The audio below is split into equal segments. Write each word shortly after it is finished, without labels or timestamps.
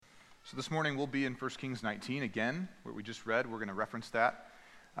So this morning we'll be in 1 Kings 19 again, where we just read. We're going to reference that.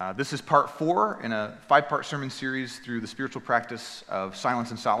 This is part 4 in a 5-part sermon series through the spiritual practice of silence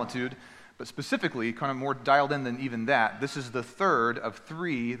and solitude. But specifically, kind of more dialed in than even that, this is the third of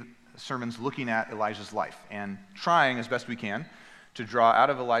 3 sermons looking at Elijah's life and trying as best we can to draw out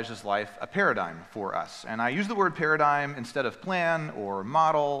of Elijah's life a paradigm for us. And I use the word paradigm instead of plan or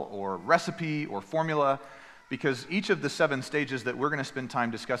model or recipe or formula, because each of the 7 stages that we're going to spend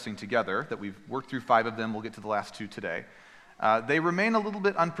time discussing together, that we've worked through 5 of them, we'll get to the last 2 today, they remain a little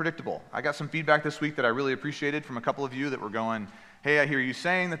bit unpredictable. I got some feedback this week that I really appreciated from a couple of you that were going, hey, I hear you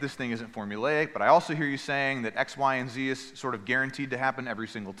saying that this thing isn't formulaic, but I also hear you saying that X, Y, and Z is sort of guaranteed to happen every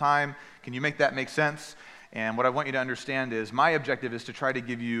single time. Can you make that make sense? And what I want you to understand is my objective is to try to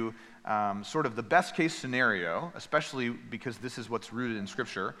give you sort of the best case scenario, especially because this is what's rooted in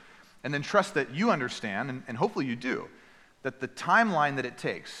Scripture, and then trust that you understand, and hopefully you do, that the timeline that it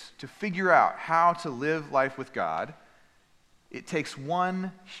takes to figure out how to live life with God, it takes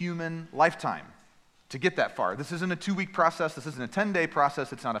one human lifetime to get that far. This isn't a 2-week process. This isn't a 10-day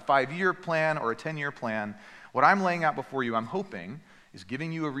process. It's not a 5-year plan or a 10-year plan. What I'm laying out before you, I'm hoping, is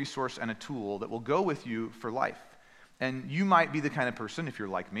giving you a resource and a tool that will go with you for life. And you might be the kind of person, if you're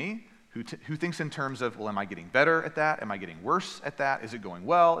like me, who thinks in terms of, well, am I getting better at that? Am I getting worse at that? Is it going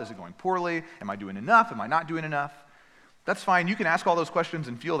well? Is it going poorly? Am I doing enough? Am I not doing enough? That's fine. You can ask all those questions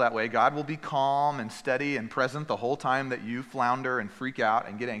and feel that way. God will be calm and steady and present the whole time that you flounder and freak out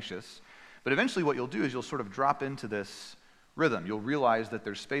and get anxious. But eventually what you'll do is you'll sort of drop into this rhythm. You'll realize that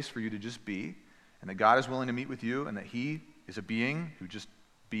there's space for you to just be, and that God is willing to meet with you, and that He is a being who just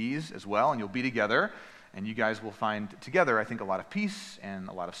bees as well, and you'll be together. And you guys will find together, I think, a lot of peace and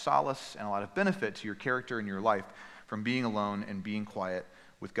a lot of solace and a lot of benefit to your character and your life from being alone and being quiet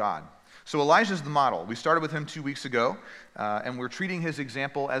with God. So Elijah's the model. We started with him 2 weeks ago, and we're treating his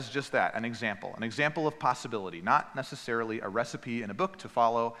example as just that, an example of possibility, not necessarily a recipe in a book to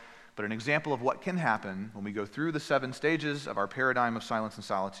follow, but an example of what can happen when we go through the 7 stages of our paradigm of silence and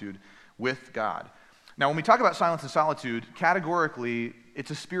solitude with God. Now, when we talk about silence and solitude, categorically, it's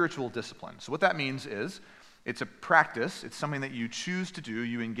a spiritual discipline. So what that means is it's a practice. It's something that you choose to do.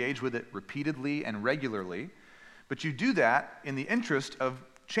 You engage with it repeatedly and regularly. But you do that in the interest of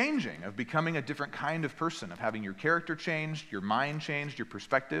changing, of becoming a different kind of person, of having your character changed, your mind changed, your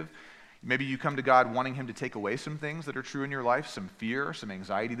perspective. Maybe you come to God wanting Him to take away some things that are true in your life, some fear, some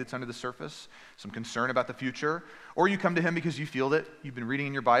anxiety that's under the surface, some concern about the future. Or you come to Him because you feel that you've been reading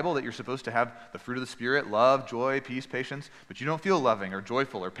in your Bible that you're supposed to have the fruit of the Spirit, love, joy, peace, patience, but you don't feel loving or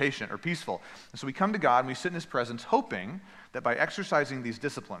joyful or patient or peaceful. And so we come to God and we sit in His presence hoping that by exercising these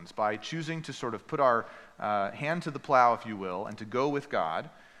disciplines, by choosing to sort of put our hand to the plow, if you will, and to go with God,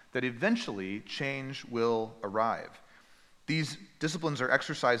 that eventually change will arrive. These disciplines are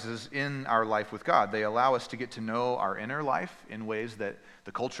exercises in our life with God. They allow us to get to know our inner life in ways that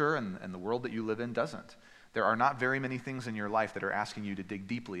the culture and the world that you live in doesn't. There are not very many things in your life that are asking you to dig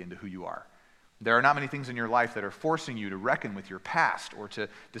deeply into who you are. There are not many things in your life that are forcing you to reckon with your past or to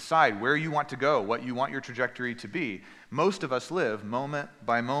decide where you want to go, what you want your trajectory to be. Most of us live moment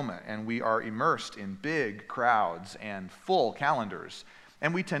by moment, and we are immersed in big crowds and full calendars,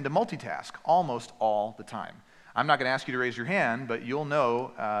 and we tend to multitask almost all the time. I'm not going to ask you to raise your hand, but you'll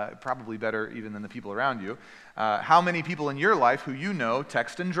know, probably better even than the people around you, how many people in your life who you know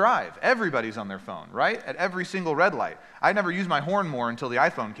text and drive. Everybody's on their phone, right? At every single red light. I never used my horn more until the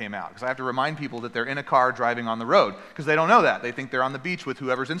iPhone came out, because I have to remind people that they're in a car driving on the road, because they don't know that. They think they're on the beach with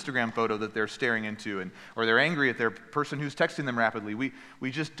whoever's Instagram photo that they're staring into, or they're angry at their person who's texting them rapidly.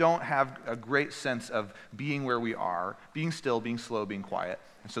 We just don't have a great sense of being where we are, being still, being slow, being quiet.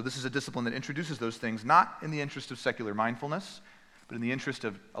 And so this is a discipline that introduces those things, not in the interest of secular mindfulness, but in the interest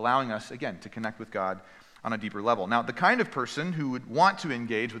of allowing us, again, to connect with God on a deeper level. Now, the kind of person who would want to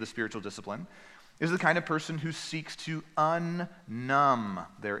engage with a spiritual discipline is the kind of person who seeks to unnumb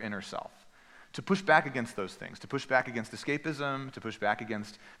their inner self, to push back against those things, to push back against escapism, to push back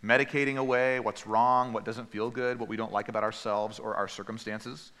against medicating away what's wrong, what doesn't feel good, what we don't like about ourselves or our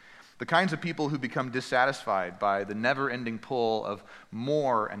circumstances. The kinds of people who become dissatisfied by the never-ending pull of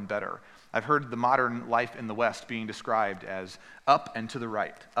more and better. I've heard the modern life in the West being described as up and to the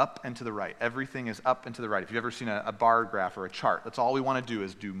right, up and to the right. Everything is up and to the right. If you've ever seen a bar graph or a chart, that's all we want to do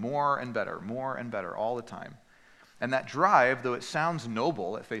is do more and better all the time. And that drive, though it sounds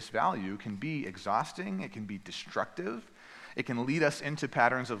noble at face value, can be exhausting, it can be destructive. It can lead us into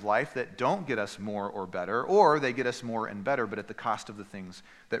patterns of life that don't get us more or better, or they get us more and better, but at the cost of the things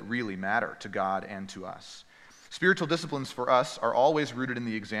that really matter to God and to us. Spiritual disciplines for us are always rooted in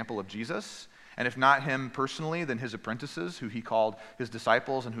the example of Jesus, And if not him personally, then his apprentices, who he called his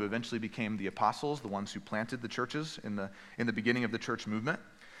disciples and who eventually became the apostles, the ones who planted the churches in the beginning of the church movement.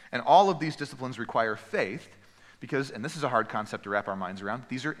 And all of these disciplines require faith because, and this is a hard concept to wrap our minds around,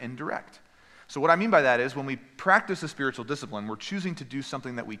 these are indirect. So what I mean by that is when we practice a spiritual discipline, we're choosing to do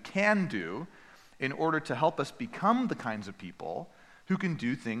something that we can do in order to help us become the kinds of people who can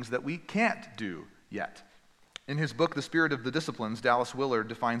do things that we can't do yet. In his book, The Spirit of the Disciplines, Dallas Willard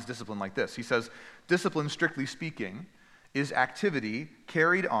defines discipline like this. He says, discipline, strictly speaking, is activity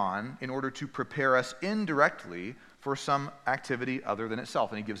carried on in order to prepare us indirectly for some activity other than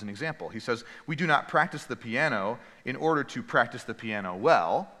itself. And he gives an example. He says, we do not practice the piano in order to practice the piano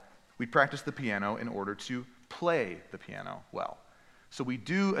well. We practice the piano in order to play the piano well. So we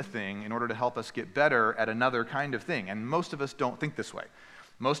do a thing in order to help us get better at another kind of thing. And most of us don't think this way.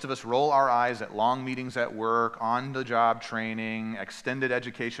 Most of us roll our eyes at long meetings at work, on-the-job training, extended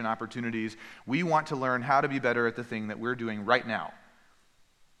education opportunities. We want to learn how to be better at the thing that we're doing right now.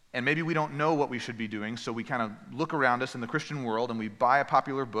 And maybe we don't know what we should be doing, so we kind of look around us in the Christian world and we buy a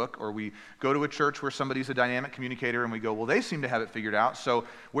popular book, or we go to a church where somebody's a dynamic communicator and we go, well, they seem to have it figured out, so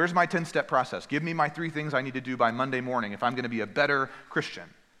where's my 10-step process? Give me my 3 things I need to do by Monday morning if I'm going to be a better Christian.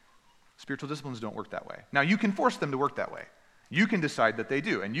 Spiritual disciplines don't work that way. Now, you can force them to work that way. You can decide that they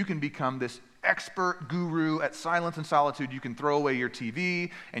do, and you can become this expert guru at Silence and Solitude. You can throw away your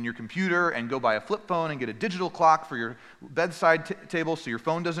TV and your computer and go buy a flip phone and get a digital clock for your bedside table so your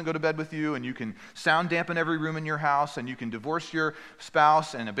phone doesn't go to bed with you, and you can sound dampen every room in your house, and you can divorce your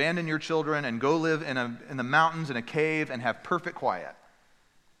spouse and abandon your children and go live in the mountains in a cave and have perfect quiet.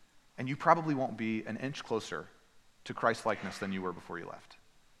 And you probably won't be an inch closer to Christ-likeness than you were before you left.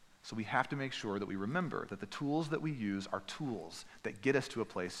 So we have to make sure that we remember that the tools that we use are tools that get us to a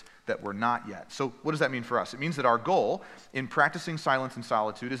place that we're not yet. So what does that mean for us? It means that our goal in practicing silence and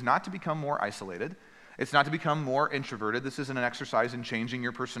solitude is not to become more isolated. It's not to become more introverted. This isn't an exercise in changing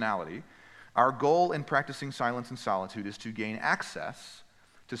your personality. Our goal in practicing silence and solitude is to gain access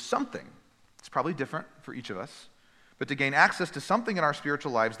to something. It's probably different for each of us, but to gain access to something in our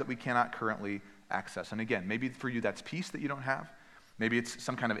spiritual lives that we cannot currently access. And again, maybe for you that's peace that you don't have. Maybe it's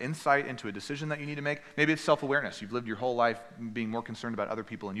some kind of insight into a decision that you need to make. Maybe it's self-awareness. You've lived your whole life being more concerned about other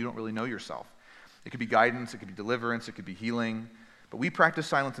people and you don't really know yourself. It could be guidance, it could be deliverance, it could be healing. But we practice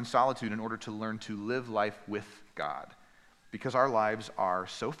silence and solitude in order to learn to live life with God. Because our lives are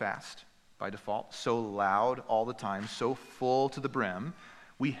so fast by default, so loud all the time, so full to the brim,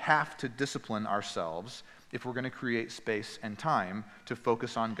 we have to discipline ourselves if we're going to create space and time to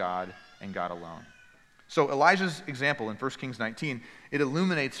focus on God and God alone. So Elijah's example in 1 Kings 19, it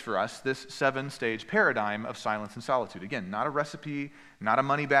illuminates for us this 7-stage paradigm of silence and solitude. Again, not a recipe, not a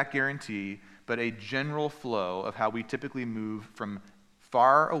money-back guarantee, but a general flow of how we typically move from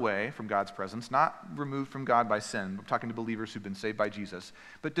far away from God's presence, not removed from God by sin. I'm talking to believers who've been saved by Jesus,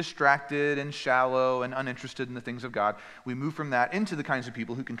 but distracted and shallow and uninterested in the things of God. We move from that into the kinds of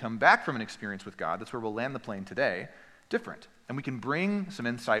people who can come back from an experience with God. That's where we'll land the plane today, different. And we can bring some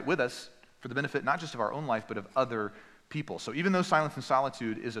insight with us for the benefit not just of our own life, but of other people. So even though silence and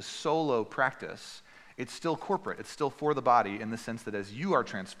solitude is a solo practice, it's still corporate. It's still for the body in the sense that as you are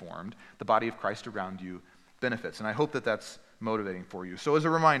transformed, the body of Christ around you benefits. And I hope that that's motivating for you. So as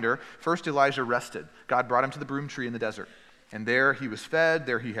a reminder, first Elijah rested. God brought him to the broom tree in the desert. And there he was fed,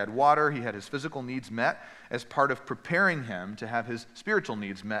 there he had water, he had his physical needs met as part of preparing him to have his spiritual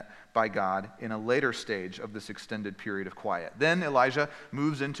needs met by God in a later stage of this extended period of quiet. Then Elijah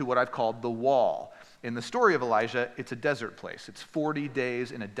moves into what I've called the wall. In the story of Elijah, it's a desert place. It's 40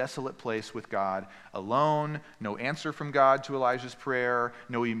 days in a desolate place with God, alone, no answer from God to Elijah's prayer,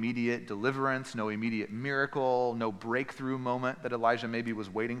 no immediate deliverance, no immediate miracle, no breakthrough moment that Elijah maybe was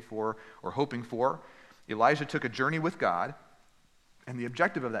waiting for or hoping for. Elijah took a journey with God, and the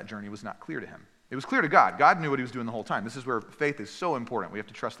objective of that journey was not clear to him. It was clear to God. God knew what he was doing the whole time. This is where faith is so important. We have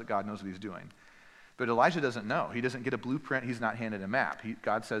to trust that God knows what he's doing. But Elijah doesn't know. He doesn't get a blueprint. He's not handed a map.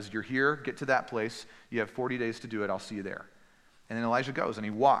 God says, you're here, get to that place. You have 40 days to do it. I'll see you there. And then Elijah goes, and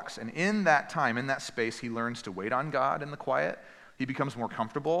he walks. And in that time, in that space, he learns to wait on God in the quiet. He becomes more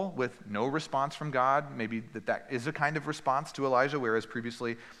comfortable with no response from God. Maybe that is a kind of response to Elijah, whereas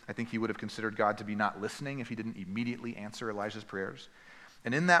previously I think he would have considered God to be not listening if he didn't immediately answer Elijah's prayers.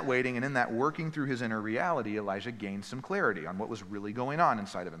 And in that waiting and in that working through his inner reality, Elijah gained some clarity on what was really going on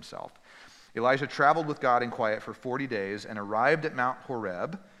inside of himself. Elijah traveled with God in quiet for 40 days and arrived at Mount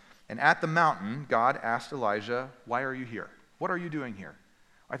Horeb. And at the mountain, God asked Elijah, why are you here? What are you doing here?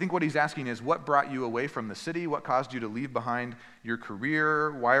 I think what he's asking is, what brought you away from the city? What caused you to leave behind your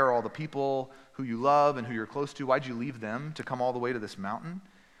career? Why are all the people who you love and who you're close to, why'd you leave them to come all the way to this mountain?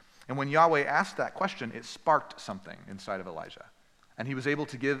 And when Yahweh asked that question, it sparked something inside of Elijah. And he was able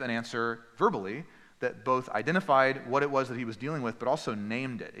to give an answer verbally that both identified what it was that he was dealing with, but also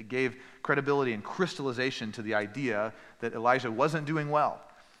named it. It gave credibility and crystallization to the idea that Elijah wasn't doing well.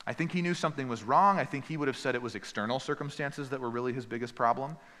 I think he knew something was wrong. I think he would have said it was external circumstances that were really his biggest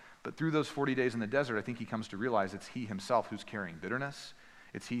problem. But through those 40 days in the desert, I think he comes to realize it's he himself who's carrying bitterness.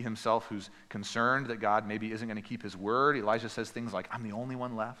 It's he himself who's concerned that God maybe isn't going to keep his word. Elijah says things like, I'm the only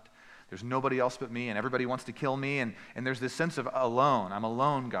one left. There's nobody else but me, and everybody wants to kill me, and there's this sense of alone. I'm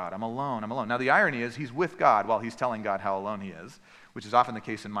alone, God. I'm alone. I'm alone. Now, the irony is he's with God while he's telling God how alone he is, which is often the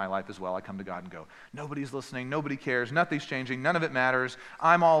case in my life as well. I come to God and go, nobody's listening, nobody cares, nothing's changing, none of it matters.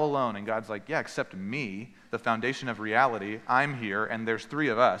 I'm all alone. And God's like, yeah, except me, the foundation of reality. I'm here, and there's three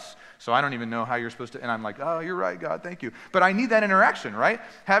of us, so I don't even know how you're supposed to. And I'm like, oh, you're right, God, thank you. But I need that interaction, right?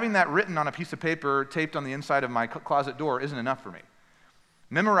 Having that written on a piece of paper taped on the inside of my closet door isn't enough for me.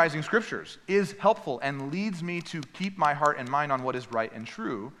 Memorizing scriptures is helpful and leads me to keep my heart and mind on what is right and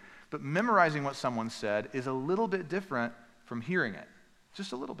true, but memorizing what someone said is a little bit different from hearing it,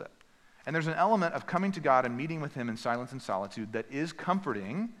 just a little bit. And there's an element of coming to God and meeting with him in silence and solitude that is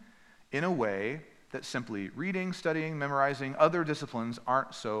comforting in a way that simply reading, studying, memorizing other disciplines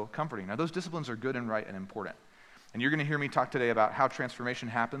aren't so comforting. Now, those disciplines are good and right and important. And you're going to hear me talk today about how transformation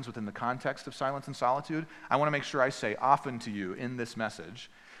happens within the context of silence and solitude. I want to make sure I say often to you in this message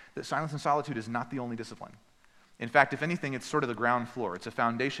that silence and solitude is not the only discipline. In fact, if anything, it's sort of the ground floor. It's a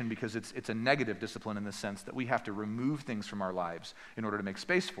foundation because it's a negative discipline in the sense that we have to remove things from our lives in order to make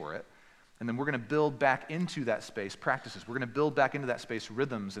space for it. And then we're going to build back into that space practices. We're going to build back into that space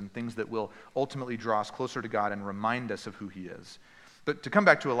rhythms and things that will ultimately draw us closer to God and remind us of who he is. But to come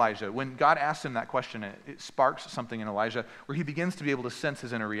back to Elijah, when God asks him that question, it sparks something in Elijah where he begins to be able to sense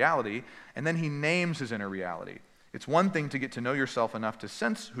his inner reality, and then he names his inner reality. It's one thing to get to know yourself enough to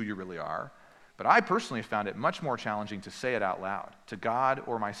sense who you really are, but I personally found it much more challenging to say it out loud to God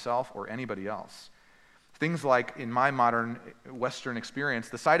or myself or anybody else. Things like, in my modern Western experience,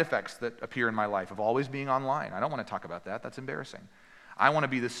 the side effects that appear in my life of always being online. I don't want to talk about that. That's embarrassing. I want to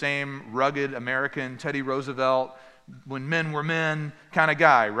be the same rugged American Teddy Roosevelt, when men were men kind of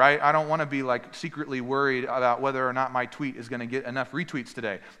guy, right? I don't want to be like secretly worried about whether or not my tweet is going to get enough retweets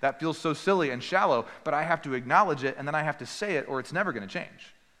today. That feels so silly and shallow, but I have to acknowledge it and then I have to say it or it's never going to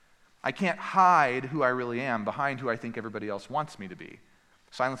change. I can't hide who I really am behind who I think everybody else wants me to be.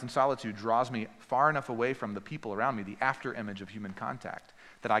 Silence and solitude draws me far enough away from the people around me, the after image of human contact,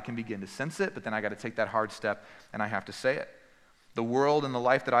 that I can begin to sense it, but then I got to take that hard step and I have to say it. The world and the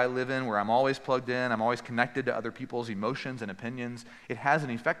life that I live in, where I'm always plugged in, I'm always connected to other people's emotions and opinions, it has an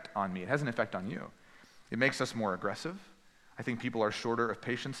effect on me. It has an effect on you. It makes us more aggressive. I think people are shorter of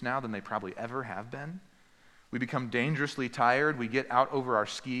patience now than they probably ever have been. We become dangerously tired. We get out over our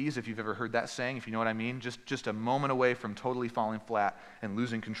skis, if you've ever heard that saying, if you know what I mean, just a moment away from totally falling flat and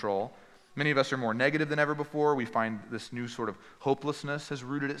losing control. Many of us are more negative than ever before. We find this new sort of hopelessness has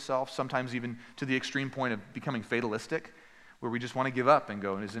rooted itself, sometimes even to the extreme point of becoming fatalistic, where we just want to give up and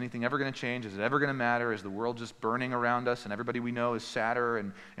go, is anything ever going to change? Is it ever going to matter? Is the world just burning around us and everybody we know is sadder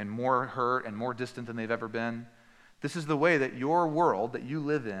and more hurt and more distant than they've ever been? This is the way that your world that you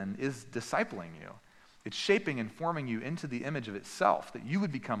live in is discipling you. It's shaping and forming you into the image of itself, that you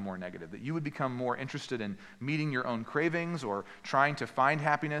would become more negative, that you would become more interested in meeting your own cravings or trying to find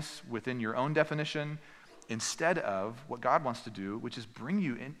happiness within your own definition instead of what God wants to do, which is bring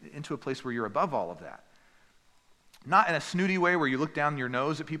you into a place where you're above all of that. Not in a snooty way where you look down your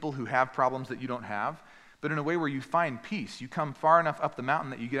nose at people who have problems that you don't have, but in a way where you find peace. You come far enough up the mountain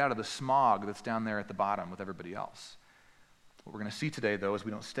that you get out of the smog that's down there at the bottom with everybody else. What we're going to see today, though, is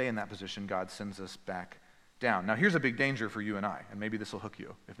we don't stay in that position. God sends us back down. Now, here's a big danger for you and I, and maybe this will hook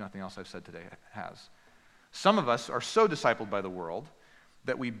you, if nothing else I've said today has. Some of us are so discipled by the world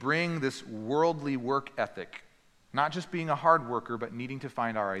that we bring this worldly work ethic, not just being a hard worker, but needing to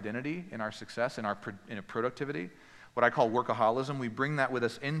find our identity in our success, in our productivity, what I call workaholism. We bring that with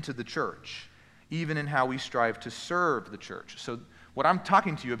us into the church, even in how we strive to serve the church. So what I'm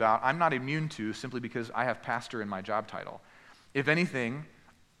talking to you about, I'm not immune to simply because I have pastor in my job title. If anything,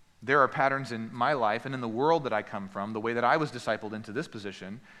 there are patterns in my life and in the world that I come from, the way that I was discipled into this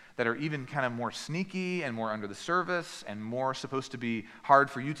position, that are even kind of more sneaky and more under the surface and more supposed to be hard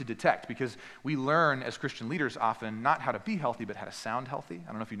for you to detect, because we learn as Christian leaders often not how to be healthy, but how to sound healthy. I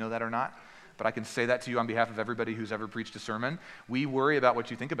don't know if you know that or not, but I can say that to you on behalf of everybody who's ever preached a sermon. We worry about what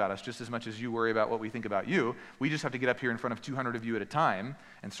you think about us just as much as you worry about what we think about you. We just have to get up here in front of 200 of you at a time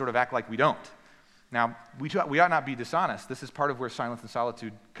and sort of act like we don't. Now, we ought not be dishonest. This is part of where silence and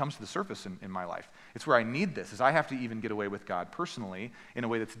solitude comes to the surface in my life. It's where I need this, is I have to even get away with God personally in a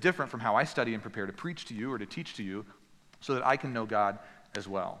way that's different from how I study and prepare to preach to you or to teach to you so that I can know God as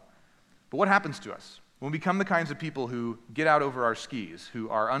well. But what happens to us? When we become the kinds of people who get out over our skis, who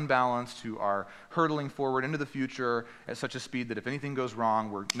are unbalanced, who are hurtling forward into the future at such a speed that if anything goes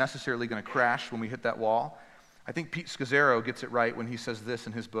wrong, we're necessarily going to crash when we hit that wall, I think Pete Scazzaro gets it right when he says this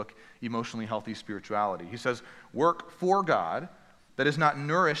in his book, Emotionally Healthy Spirituality. He says, work for God that is not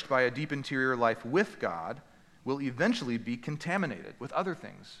nourished by a deep interior life with God will eventually be contaminated with other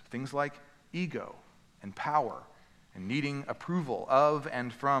things like ego and power and needing approval of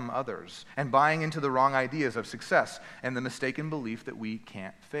and from others and buying into the wrong ideas of success and the mistaken belief that we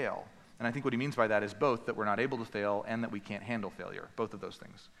can't fail. And I think what he means by that is both that we're not able to fail and that we can't handle failure, both of those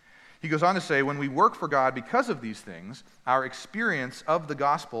things. He goes on to say, when we work for God because of these things, our experience of the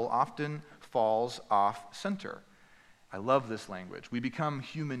gospel often falls off center. I love this language. We become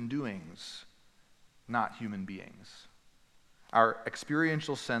human doings, not human beings. Our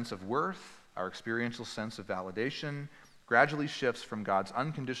experiential sense of worth, our experiential sense of validation, gradually shifts from God's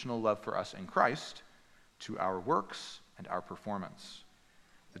unconditional love for us in Christ to our works and our performance.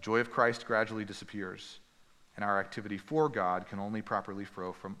 The joy of Christ gradually disappears, and our activity for God can only properly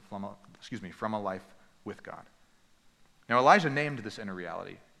flow from a life with God. Now, Elijah named this inner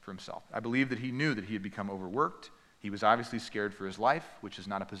reality for himself. I believe that he knew that he had become overworked. He was obviously scared for his life, which is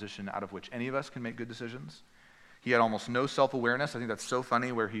not a position out of which any of us can make good decisions. He had almost no self-awareness. I think that's so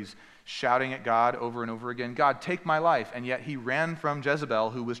funny where he's shouting at God over and over again, God, take my life. And yet he ran from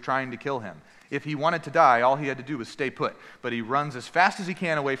Jezebel, who was trying to kill him. If he wanted to die, all he had to do was stay put. But he runs as fast as he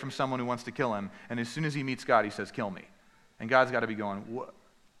can away from someone who wants to kill him. And as soon as he meets God, he says, kill me. And God's got to be going,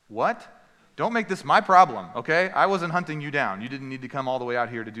 what? Don't make this my problem, okay? I wasn't hunting you down. You didn't need to come all the way out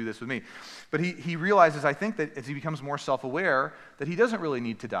here to do this with me. But he realizes, I think, that as he becomes more self-aware, that he doesn't really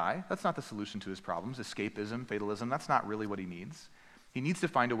need to die. That's not the solution to his problems. Escapism, fatalism, that's not really what he needs. He needs to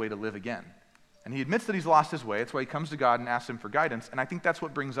find a way to live again. And he admits that he's lost his way. That's why he comes to God and asks him for guidance. And I think that's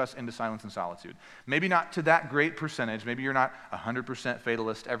what brings us into silence and solitude. Maybe not to that great percentage. Maybe you're not 100%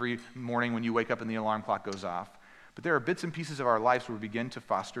 fatalist every morning when you wake up and the alarm clock goes off. But there are bits and pieces of our lives where we begin to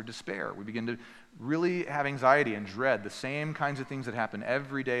foster despair. We begin to really have anxiety and dread, the same kinds of things that happen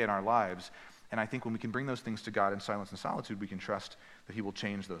every day in our lives. And I think when we can bring those things to God in silence and solitude, we can trust that he will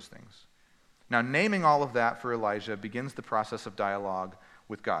change those things. Now, naming all of that for Elijah begins the process of dialogue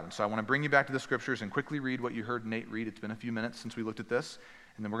with God. And so I want to bring you back to the scriptures and quickly read what you heard Nate read. It's been a few minutes since we looked at this.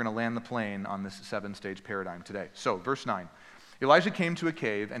 And then we're going to land the plane on this 7-stage paradigm today. So, verse 9. Elijah came to a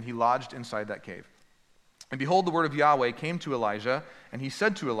cave, and he lodged inside that cave. And behold, the word of Yahweh came to Elijah, and he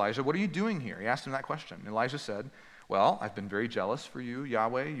said to Elijah, what are you doing here? He asked him that question. And Elijah said, well, I've been very jealous for you,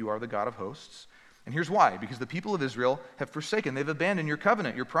 Yahweh. You are the God of hosts. And here's why. Because the people of Israel have forsaken. They've abandoned your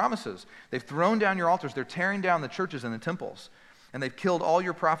covenant, your promises. They've thrown down your altars. They're tearing down the churches and the temples. And they've killed all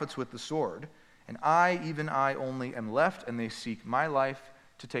your prophets with the sword. And I, even I only, am left, and they seek my life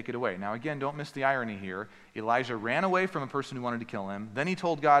to take it away. Now again, don't miss the irony here. Elijah ran away from a person who wanted to kill him. Then he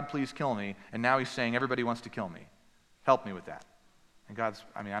told God, please kill me. And now he's saying, everybody wants to kill me. Help me with that. And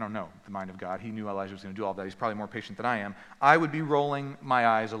I don't know the mind of God. He knew Elijah was going to do all that. He's probably more patient than I am. I would be rolling my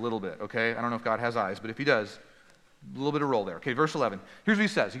eyes a little bit, okay? I don't know if God has eyes, but if he does, a little bit of roll there. Okay, verse 11. Here's what he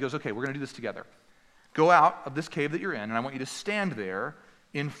says. He goes, okay, we're going to do this together. Go out of this cave that you're in, and I want you to stand there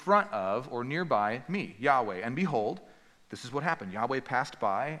in front of or nearby me, Yahweh. And behold, this is what happened. Yahweh passed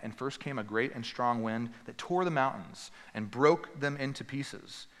by, and first came a great and strong wind that tore the mountains and broke them into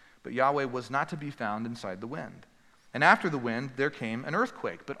pieces. But Yahweh was not to be found inside the wind. And after the wind, there came an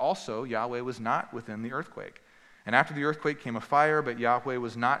earthquake, but also Yahweh was not within the earthquake. And after the earthquake came a fire, but Yahweh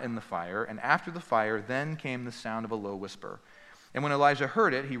was not in the fire. And after the fire, then came the sound of a low whisper. And when Elijah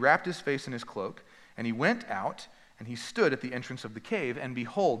heard it, he wrapped his face in his cloak, and he went out, and he stood at the entrance of the cave. And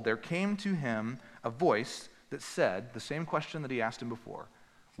behold, there came to him a voice that said the same question that he asked him before.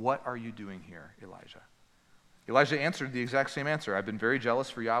 What are you doing here, Elijah? Elijah answered the exact same answer. I've been very jealous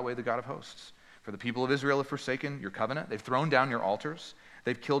for Yahweh, the God of hosts. For the people of Israel have forsaken your covenant. They've thrown down your altars.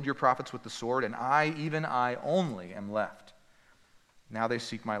 They've killed your prophets with the sword. And I, even I only, am left. Now they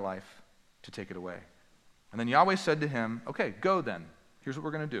seek my life to take it away. And then Yahweh said to him, okay, go then. Here's what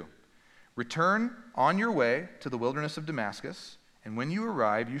we're going to do. Return on your way to the wilderness of Damascus. And when you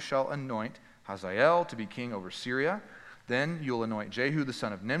arrive, you shall anoint Hazael to be king over Syria. Then you'll anoint Jehu the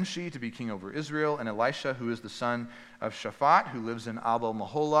son of Nimshi to be king over Israel, and Elisha, who is the son of Shaphat, who lives in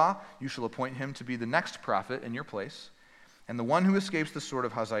Abel-Maholah, you shall appoint him to be the next prophet in your place. And the one who escapes the sword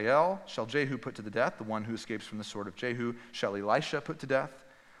of Hazael shall Jehu put to the death. The one who escapes from the sword of Jehu shall Elisha put to death.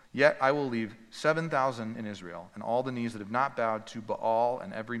 Yet I will leave 7,000 in Israel, and all the knees that have not bowed to Baal,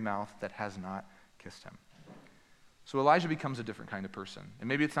 and every mouth that has not kissed him." So Elijah becomes a different kind of person. And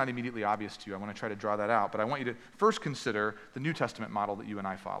maybe it's not immediately obvious to you. I want to try to draw that out. But I want you to first consider the New Testament model that you and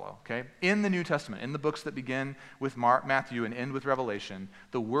I follow, okay? In the New Testament, in the books that begin with Matthew and end with Revelation,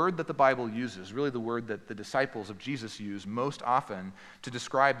 the word that the Bible uses, really the word that the disciples of Jesus use most often to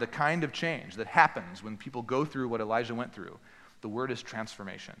describe the kind of change that happens when people go through what Elijah went through, the word is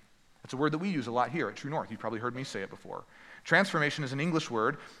transformation. It's a word that we use a lot here at True North. You've probably heard me say it before. Transformation is an English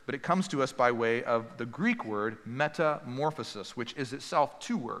word, but it comes to us by way of the Greek word metamorphosis, which is itself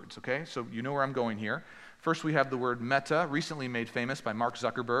two words, okay? So you know where I'm going here. First, we have the word meta, recently made famous by Mark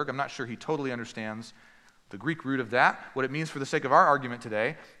Zuckerberg. I'm not sure he totally understands the Greek root of that. What it means for the sake of our argument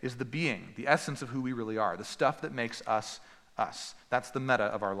today is the being, the essence of who we really are, the stuff that makes us us. That's the meta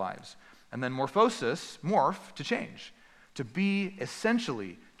of our lives. And then morphosis, morph, to change, to be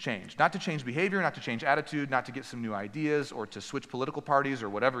essentially changed. Not to change behavior, not to change attitude, not to get some new ideas or to switch political parties or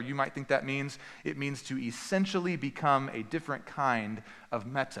whatever you might think that means. It means to essentially become a different kind of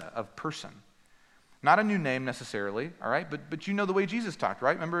meta, of person. Not a new name necessarily, all right? But you know the way Jesus talked,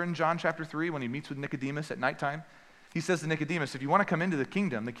 right? Remember in John chapter 3 when he meets with Nicodemus at nighttime? He says to Nicodemus, if you want to come into the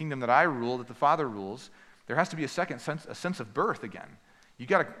kingdom that I rule, that the Father rules, there has to be a sense of birth again. You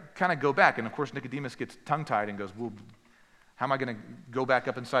got to kind of go back. And of course Nicodemus gets tongue-tied and goes, well, how am I going to go back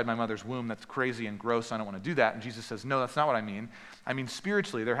up inside my mother's womb? That's crazy and gross. I don't want to do that. And Jesus says, no, that's not what I mean. I mean,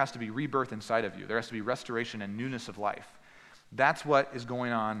 spiritually, there has to be rebirth inside of you. There has to be restoration and newness of life. That's what is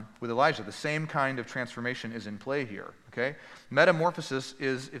going on with Elijah. The same kind of transformation is in play here, okay? Metamorphosis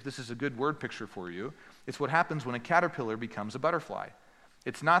is, if this is a good word picture for you, it's what happens when a caterpillar becomes a butterfly.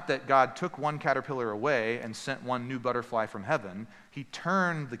 It's not that God took one caterpillar away and sent one new butterfly from heaven. He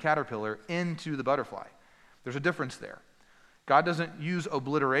turned the caterpillar into the butterfly. There's a difference there. God doesn't use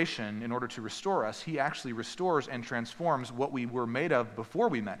obliteration in order to restore us. He actually restores and transforms what we were made of before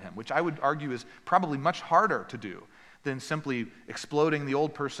we met him, which I would argue is probably much harder to do than simply exploding the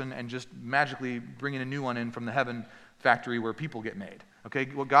old person and just magically bringing a new one in from the heaven factory where people get made. Okay,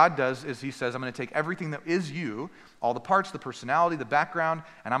 what God does is he says, I'm going to take everything that is you, all the parts, the personality, the background,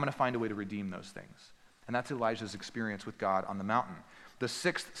 and I'm going to find a way to redeem those things. And that's Elijah's experience with God on the mountain. The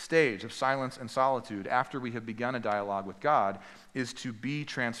sixth stage of silence and solitude, after we have begun a dialogue with God, is to be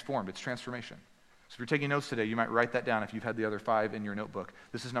transformed. It's transformation. So if you're taking notes today, you might write that down if you've had the other 5 in your notebook.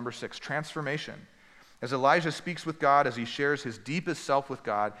 This is number 6, transformation. As Elijah speaks with God, as he shares his deepest self with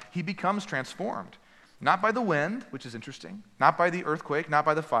God, he becomes transformed. Not by the wind, which is interesting, not by the earthquake, not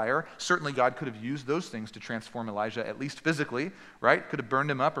by the fire. Certainly God could have used those things to transform Elijah, at least physically, right? Could have burned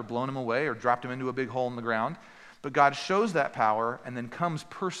him up or blown him away or dropped him into a big hole in the ground. But God shows that power and then comes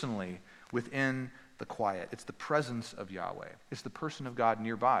personally within the quiet. It's the presence of Yahweh. It's the person of God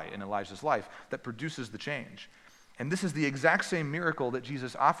nearby in Elijah's life that produces the change. And this is the exact same miracle that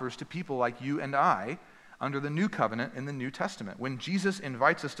Jesus offers to people like you and I under the new covenant in the New Testament. When Jesus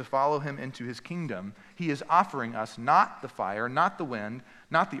invites us to follow him into his kingdom, he is offering us not the fire, not the wind,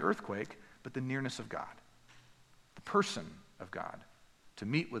 not the earthquake, but the nearness of God, the person of God, to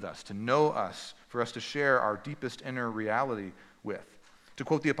meet with us, to know us, for us to share our deepest inner reality with. To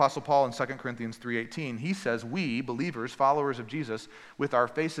quote the Apostle Paul in 2 Corinthians 3:18, he says, we, believers, followers of Jesus, with our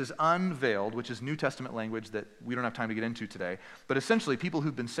faces unveiled, which is New Testament language that we don't have time to get into today, but essentially people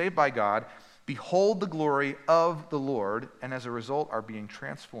who've been saved by God, behold the glory of the Lord, and as a result are being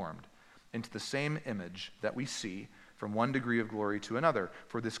transformed into the same image that we see from one degree of glory to another.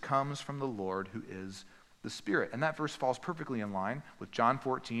 For this comes from the Lord who is the Spirit. And that verse falls perfectly in line with John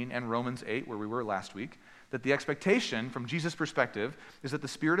 14 and Romans 8, where we were last week, that the expectation from Jesus' perspective is that the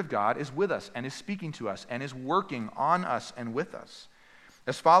Spirit of God is with us and is speaking to us and is working on us and with us.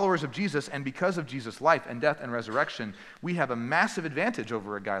 As followers of Jesus, and because of Jesus' life and death and resurrection, we have a massive advantage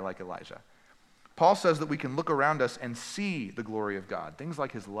over a guy like Elijah. Paul says that we can look around us and see the glory of God. Things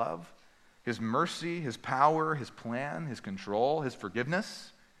like his love, his mercy, his power, his plan, his control, his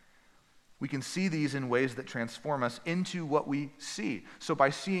forgiveness. We can see these in ways that transform us into what we see. So by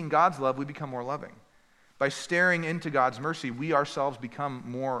seeing God's love, we become more loving. By staring into God's mercy, we ourselves become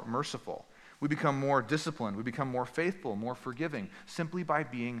more merciful. We become more disciplined. We become more faithful, more forgiving, simply by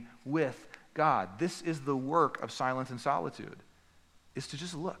being with God. This is the work of silence and solitude, is to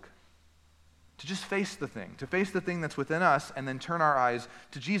just look, to just face the thing, to face the thing that's within us and then turn our eyes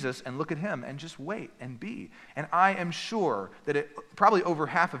to Jesus and look at him and just wait and be. And I am sure that probably over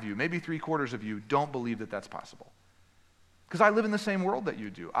half of you, maybe 3/4 of you, don't believe that that's possible. Because I live in the same world that you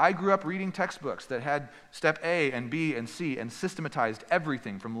do. I grew up reading textbooks that had step A and B and C and systematized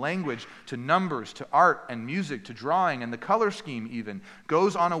everything from language to numbers to art and music to drawing, and the color scheme even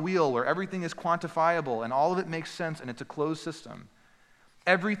goes on a wheel where everything is quantifiable and all of it makes sense and it's a closed system.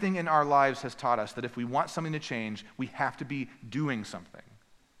 Everything in our lives has taught us that if we want something to change, we have to be doing something.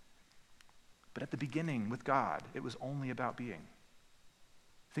 But at the beginning with God, it was only about being.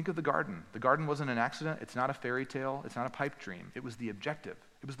 Think of the garden. The garden wasn't an accident. It's not a fairy tale. It's not a pipe dream. It was the objective.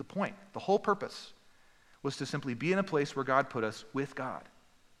 It was the point. The whole purpose was to simply be in a place where God put us with God.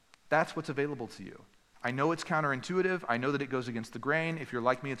 That's what's available to you. I know it's counterintuitive. I know that it goes against the grain. If you're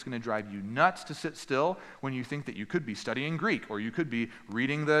like me, it's going to drive you nuts to sit still when you think that you could be studying Greek, or you could be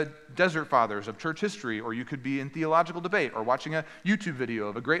reading the Desert Fathers of church history, or you could be in theological debate, or watching a YouTube video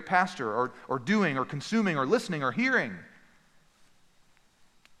of a great pastor, or doing, or consuming, or listening, or hearing.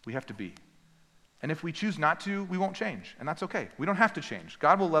 We have to be. And if we choose not to, we won't change, and that's okay. We don't have to change.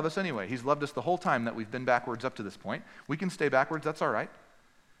 God will love us anyway. He's loved us the whole time that we've been backwards up to this point. We can stay backwards, that's all right.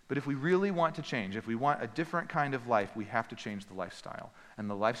 But if we really want to change, if we want a different kind of life, we have to change the lifestyle. And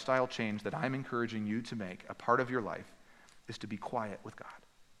the lifestyle change that I'm encouraging you to make a part of your life is to be quiet with God,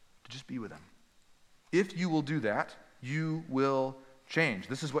 to just be with Him. If you will do that, you will change.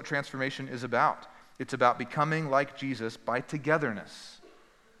 This is what transformation is about. It's about becoming like Jesus by togetherness,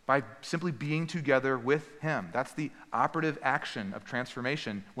 by simply being together with Him. That's the operative action of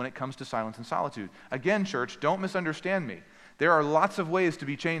transformation when it comes to silence and solitude. Again, church, don't misunderstand me. There are lots of ways to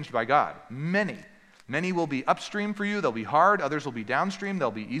be changed by God. Many. Many will be upstream for you. They'll be hard. Others will be downstream. They'll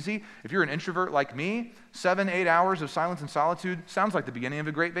be easy. If you're an introvert like me, 7-8 hours of silence and solitude sounds like the beginning of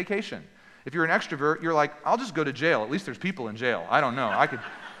a great vacation. If you're an extrovert, you're like, I'll just go to jail. At least there's people in jail. I don't know.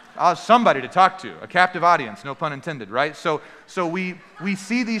 I'll have somebody to talk to, a captive audience, no pun intended, right? So we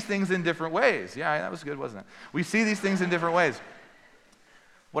see these things in different ways. Yeah, that was good, wasn't it? We see these things in different ways.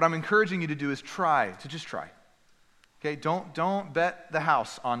 What I'm encouraging you to do is just try. Okay, don't bet the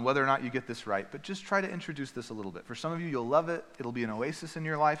house on whether or not you get this right, but just try to introduce this a little bit. For some of you, you'll love it. It'll be an oasis in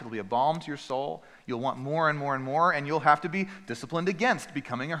your life. It'll be a balm to your soul. You'll want more and more and more, and you'll have to be disciplined against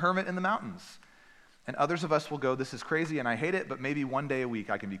becoming a hermit in the mountains. And others of us will go, this is crazy and I hate it, but maybe one day a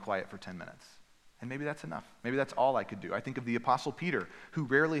week I can be quiet for 10 minutes. And maybe that's enough. Maybe that's all I could do. I think of the Apostle Peter, who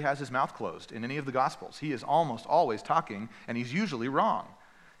rarely has his mouth closed in any of the Gospels. He is almost always talking, and he's usually wrong.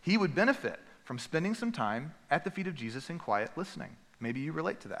 He would benefit from spending some time at the feet of Jesus in quiet listening. Maybe you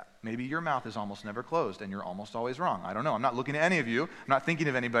relate to that. Maybe your mouth is almost never closed and you're almost always wrong. I don't know. I'm not looking at any of you. I'm not thinking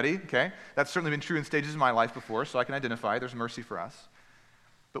of anybody, okay? That's certainly been true in stages of my life before, so I can identify. There's mercy for us.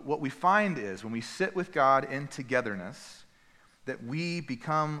 But what we find is when we sit with God in togetherness, that we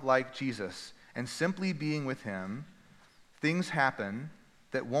become like Jesus, and simply being with Him, things happen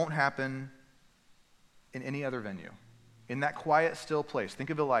that won't happen in any other venue. In that quiet, still place. Think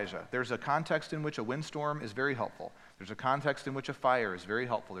of Elijah. There's a context in which a windstorm is very helpful. There's a context in which a fire is very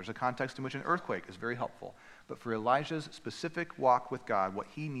helpful. There's a context in which an earthquake is very helpful. But for Elijah's specific walk with God, what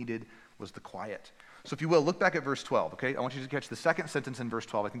he needed was the quiet. So if you will, look back at verse 12, okay? I want you to catch the second sentence in verse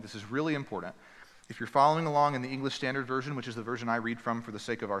 12. I think this is really important. If you're following along in the English Standard Version, which is the version I read from for the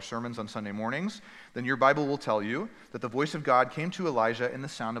sake of our sermons on Sunday mornings, then your Bible will tell you that the voice of God came to Elijah in the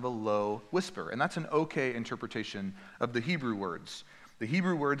sound of a low whisper. And that's an okay interpretation of the Hebrew words. The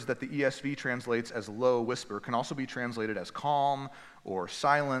Hebrew words that the ESV translates as low whisper can also be translated as calm or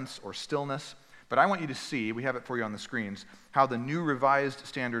silence or stillness. But I want you to see, we have it for you on the screens, how the New Revised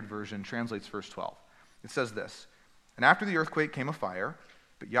Standard Version translates verse 12. It says this, "And after the earthquake came a fire,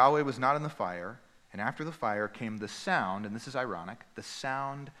 but Yahweh was not in the fire, and after the fire came the sound," and this is ironic, the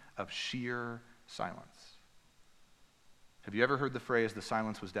sound of sheer silence. Have you ever heard the phrase, the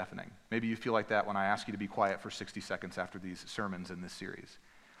silence was deafening? Maybe you feel like that when I ask you to be quiet for 60 seconds after these sermons in this series,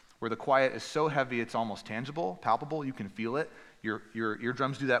 where the quiet is so heavy it's almost tangible, palpable, you can feel it. Your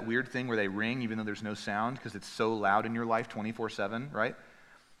eardrums do that weird thing where they ring even though there's no sound because it's so loud in your life 24/7, right?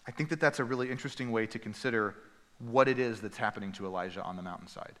 I think that that's a really interesting way to consider what it is that's happening to Elijah on the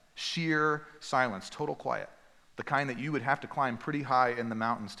mountainside. Sheer silence, total quiet, the kind that you would have to climb pretty high in the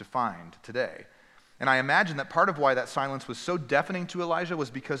mountains to find today. And I imagine that part of why that silence was so deafening to Elijah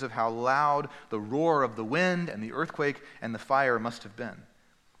was because of how loud the roar of the wind and the earthquake and the fire must have been.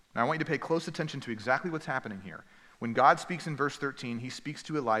 Now I want you to pay close attention to exactly what's happening here. When God speaks in verse 13, He speaks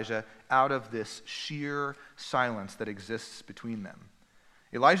to Elijah out of this sheer silence that exists between them.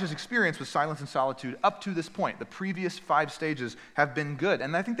 Elijah's experience with silence and solitude up to this point, the previous 5 stages, have been good,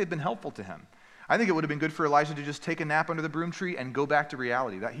 and I think they've been helpful to him. I think it would have been good for Elijah to just take a nap under the broom tree and go back to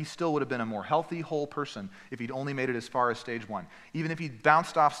reality, that he still would have been a more healthy, whole person if he'd only made it as far as stage 1. Even if he'd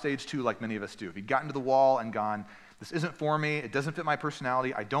bounced off stage 2 like many of us do. If he'd gotten to the wall and gone, This isn't for me. It doesn't fit my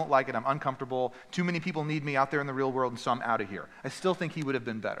personality. I don't like it. I'm uncomfortable. Too many people need me out there in the real world, and so I'm out of here. I still think he would have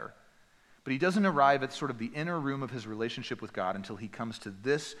been better. But he doesn't arrive at sort of the inner room of his relationship with God until he comes to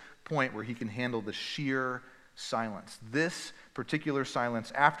this point where he can handle the sheer silence. This particular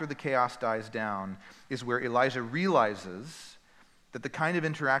silence, after the chaos dies down, is where Elijah realizes that the kind of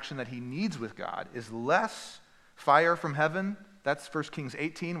interaction that he needs with God is less fire from heaven. That's 1 Kings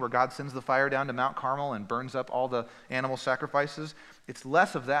 18, where God sends the fire down to Mount Carmel and burns up all the animal sacrifices. It's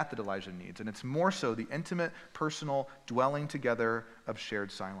less of that Elijah needs, and it's more so the intimate, personal dwelling together of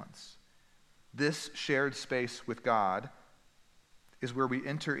shared silence. This shared space with God is where we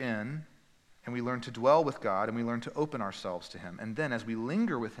enter in and we learn to dwell with God and we learn to open ourselves to him. And then as we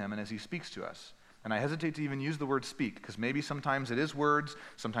linger with him and as he speaks to us, and I hesitate to even use the word speak because maybe sometimes it is words,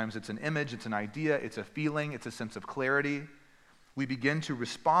 sometimes it's an image, it's an idea, it's a feeling, it's a sense of clarity. We begin to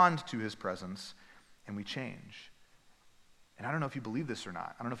respond to his presence and we change. And I don't know if you believe this or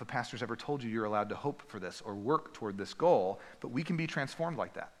not. I don't know if a pastor's ever told you you're allowed to hope for this or work toward this goal, but we can be transformed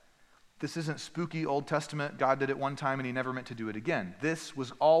like that. This isn't spooky Old Testament, God did it one time and he never meant to do it again. This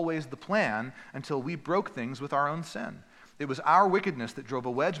was always the plan until we broke things with our own sin. It was our wickedness that drove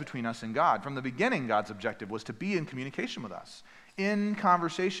a wedge between us and God. From the beginning, God's objective was to be in communication with us, in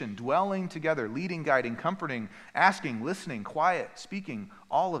conversation, dwelling together, leading, guiding, comforting, asking, listening, quiet, speaking,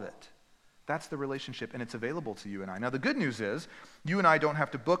 all of it. That's the relationship, and it's available to you and I. Now, the good news is, you and I don't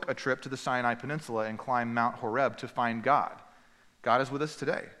have to book a trip to the Sinai Peninsula and climb Mount Horeb to find God. God is with us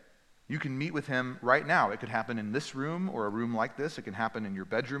today. You can meet with him right now. It could happen in this room or a room like this. It can happen in your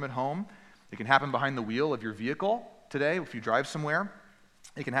bedroom at home. It can happen behind the wheel of your vehicle today if you drive somewhere.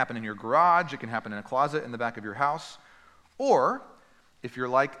 It can happen in your garage. It can happen in a closet in the back of your house. Or if you're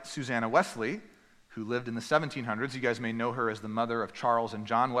like Susanna Wesley, who lived in the 1700s, you guys may know her as the mother of Charles and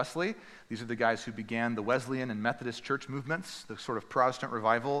John Wesley. These are the guys who began the Wesleyan and Methodist church movements, the sort of Protestant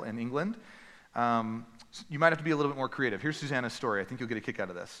revival in England. You might have to be a little bit more creative. Here's Susanna's story. I think you'll get a kick out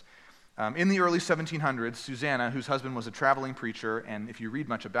of this. In the early 1700s, Susanna, whose husband was a traveling preacher, and if you read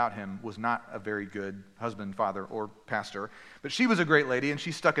much about him, was not a very good husband, father, or pastor, but she was a great lady, and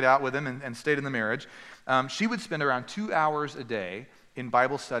she stuck it out with him and stayed in the marriage. She would spend around 2 hours a day in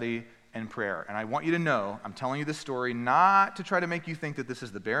Bible study and prayer. And I want you to know, I'm telling you this story not to try to make you think that this is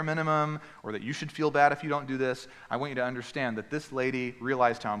the bare minimum or that you should feel bad if you don't do this. I want you to understand that this lady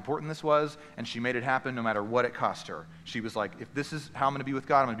realized how important this was, and she made it happen no matter what it cost her. She was like, if this is how I'm going to be with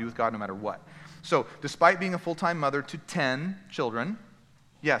God, I'm going to be with God no matter what. So despite being a full-time mother to 10 children,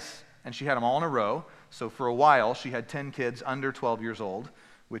 yes, and she had them all in a row, so for a while she had 10 kids under 12 years old,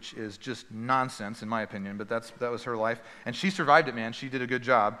 which is just nonsense in my opinion, but that was her life. And she survived it, man. She did a good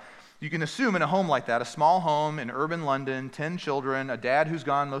job. You can assume in a home like that, a small home in urban London, 10 children, a dad who's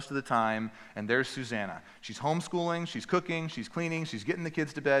gone most of the time, and there's Susanna. She's homeschooling, she's cooking, she's cleaning, she's getting the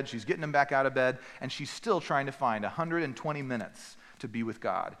kids to bed, she's getting them back out of bed, and she's still trying to find 120 minutes to be with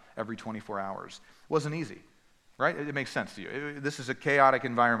God every 24 hours. It wasn't easy, right? It makes sense to you. This is a chaotic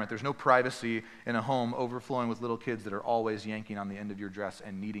environment. There's no privacy in a home overflowing with little kids that are always yanking on the end of your dress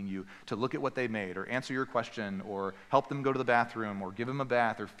and needing you to look at what they made or answer your question or help them go to the bathroom or give them a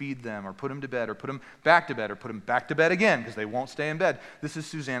bath or feed them or put them to bed or put them back to bed or put them back to bed again because they won't stay in bed. This is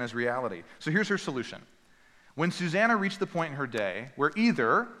Susanna's reality. So here's her solution. When Susanna reached the point in her day where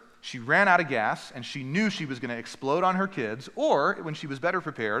either she ran out of gas and she knew she was going to explode on her kids, or when she was better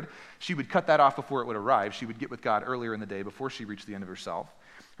prepared, she would cut that off before it would arrive. She would get with God earlier in the day before she reached the end of herself.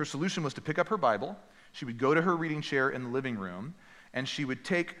 Her solution was to pick up her Bible. She would go to her reading chair in the living room, and she would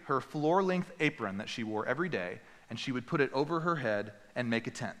take her floor-length apron that she wore every day, and she would put it over her head and make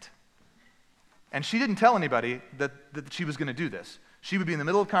a tent. And she didn't tell anybody that she was going to do this. She would be in the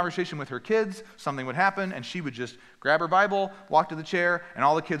middle of conversation with her kids, something would happen, and she would just grab her Bible, walk to the chair, and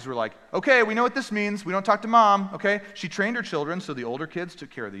all the kids were like, okay, we know what this means. We don't talk to mom, okay? She trained her children so the older kids took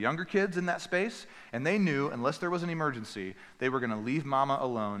care of the younger kids in that space, and they knew, unless there was an emergency, they were going to leave mama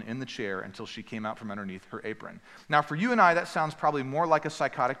alone in the chair until she came out from underneath her apron. Now, for you and I, that sounds probably more like a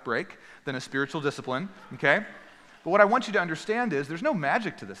psychotic break than a spiritual discipline, okay? But what I want you to understand is there's no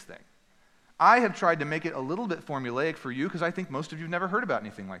magic to this thing. I have tried to make it a little bit formulaic for you because I think most of you have never heard about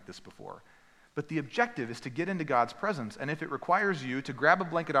anything like this before. But the objective is to get into God's presence, and if it requires you to grab a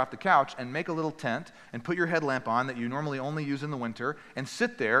blanket off the couch and make a little tent and put your headlamp on that you normally only use in the winter and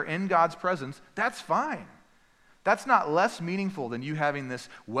sit there in God's presence, that's fine. That's not less meaningful than you having this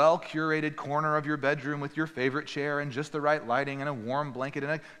well-curated corner of your bedroom with your favorite chair and just the right lighting and a warm blanket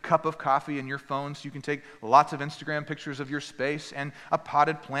and a cup of coffee and your phone so you can take lots of Instagram pictures of your space and a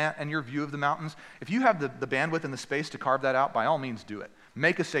potted plant and your view of the mountains. If you have the bandwidth and the space to carve that out, by all means do it.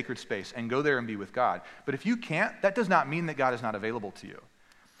 Make a sacred space and go there and be with God. But if you can't, that does not mean that God is not available to you.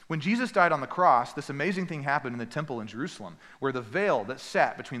 When Jesus died on the cross, this amazing thing happened in the temple in Jerusalem, where the veil that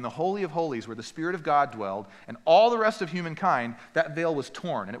sat between the Holy of Holies, where the Spirit of God dwelled, and all the rest of humankind, that veil was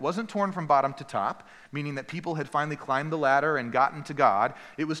torn. And it wasn't torn from bottom to top, meaning that people had finally climbed the ladder and gotten to God.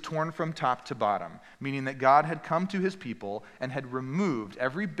 It was torn from top to bottom, meaning that God had come to his people and had removed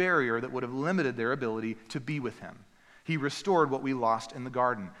every barrier that would have limited their ability to be with him. He restored what we lost in the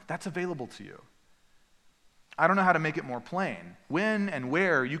garden. That's available to you. I don't know how to make it more plain. When and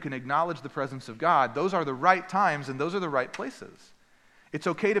where you can acknowledge the presence of God, those are the right times and those are the right places. It's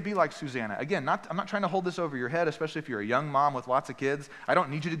okay to be like Susanna. Again, I'm not trying to hold this over your head, especially if you're a young mom with lots of kids. I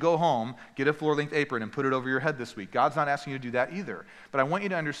don't need you to go home, get a floor-length apron, and put it over your head this week. God's not asking you to do that either. But I want you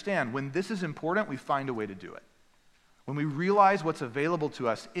to understand, when this is important, we find a way to do it. When we realize what's available to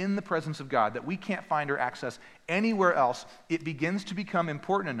us in the presence of God that we can't find or access anywhere else, it begins to become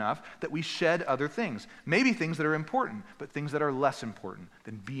important enough that we shed other things. Maybe things that are important, but things that are less important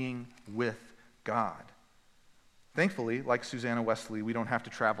than being with God. Thankfully, like Susanna Wesley, we don't have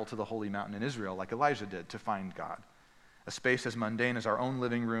to travel to the holy mountain in Israel like Elijah did to find God. A space as mundane as our own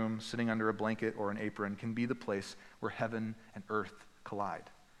living room, sitting under a blanket or an apron, can be the place where heaven and earth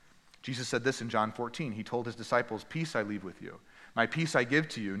collide. Jesus said this in John 14. He told his disciples, "Peace I leave with you. My peace I give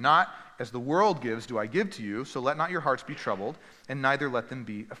to you. Not as the world gives do I give to you, so let not your hearts be troubled, and neither let them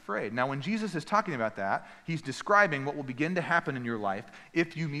be afraid." Now, when Jesus is talking about that, he's describing what will begin to happen in your life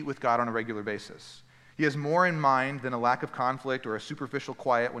if you meet with God on a regular basis. He has more in mind than a lack of conflict or a superficial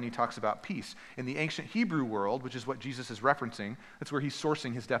quiet when he talks about peace. In the ancient Hebrew world, which is what Jesus is referencing, that's where he's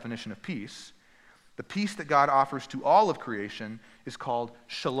sourcing his definition of peace. The peace that God offers to all of creation is called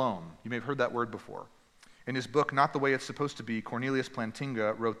shalom. You may have heard that word before. In his book, Not the Way It's Supposed to Be, Cornelius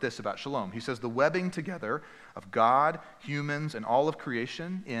Plantinga wrote this about shalom. He says, the webbing together of God, humans, and all of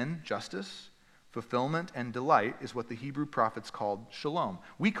creation in justice, fulfillment, and delight is what the Hebrew prophets called shalom.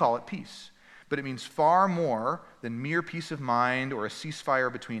 We call it peace, but it means far more than mere peace of mind or a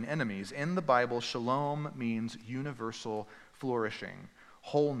ceasefire between enemies. In the Bible, shalom means universal flourishing,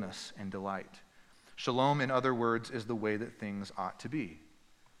 wholeness, and delight. Shalom, in other words, is the way that things ought to be.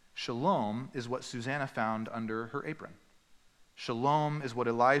 Shalom is what Susanna found under her apron. Shalom is what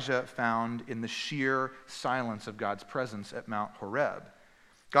Elijah found in the sheer silence of God's presence at Mount Horeb.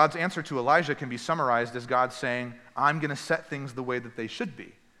 God's answer to Elijah can be summarized as God saying, I'm going to set things the way that they should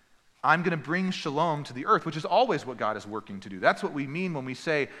be. I'm going to bring shalom to the earth, which is always what God is working to do. That's what we mean when we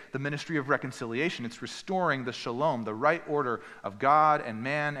say the ministry of reconciliation. It's restoring the shalom, the right order of God and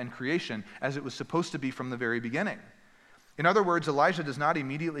man and creation as it was supposed to be from the very beginning. In other words, Elijah does not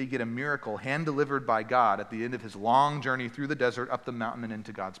immediately get a miracle hand-delivered by God at the end of his long journey through the desert, up the mountain, and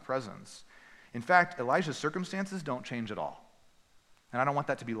into God's presence. In fact, Elijah's circumstances don't change at all. And I don't want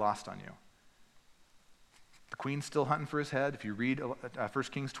that to be lost on you. The queen's still hunting for his head. If you read 1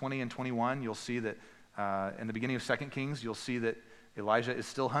 Kings 20 and 21, you'll see that in the beginning of 2 Kings, you'll see that Elijah is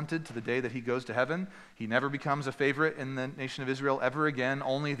still hunted to the day that he goes to heaven. He never becomes a favorite in the nation of Israel ever again.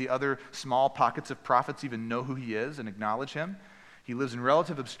 Only the other small pockets of prophets even know who he is and acknowledge him. He lives in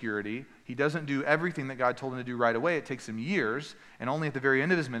relative obscurity. He doesn't do everything that God told him to do right away. It takes him years, and only at the very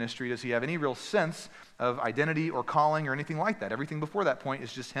end of his ministry does he have any real sense of identity or calling or anything like that. Everything before that point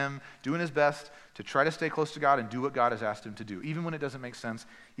is just him doing his best to try to stay close to God and do what God has asked him to do, even when it doesn't make sense,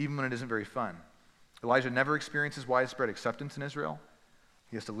 even when it isn't very fun. Elijah never experiences widespread acceptance in Israel.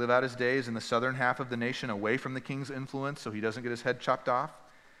 He has to live out his days in the southern half of the nation away from the king's influence so he doesn't get his head chopped off.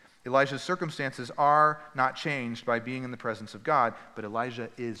 Elijah's circumstances are not changed by being in the presence of God, but Elijah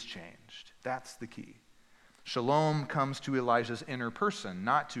is changed. That's the key. Shalom comes to Elijah's inner person,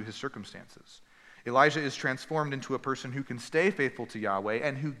 not to his circumstances. Elijah is transformed into a person who can stay faithful to Yahweh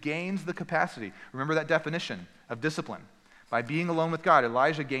and who gains the capacity. Remember that definition of discipline. By being alone with God,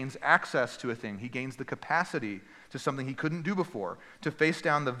 Elijah gains access to a thing. He gains the capacity to something he couldn't do before, to face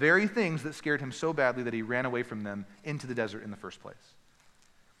down the very things that scared him so badly that he ran away from them into the desert in the first place.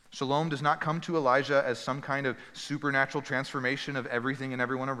 Shalom does not come to Elijah as some kind of supernatural transformation of everything and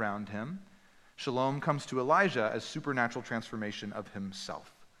everyone around him. Shalom comes to Elijah as supernatural transformation of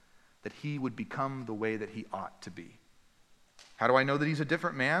himself, that he would become the way that he ought to be. How do I know that he's a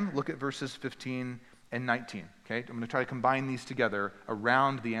different man? Look at verses 15 and 19. Okay? I'm going to try to combine these together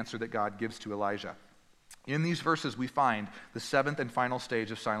around the answer that God gives to Elijah. In these verses, we find the seventh and final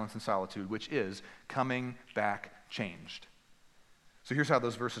stage of silence and solitude, which is coming back changed. So here's how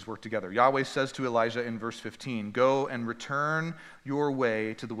those verses work together. Yahweh says to Elijah in verse 15, "Go and return your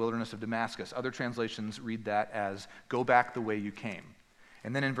way to the wilderness of Damascus." Other translations read that as, "Go back the way you came."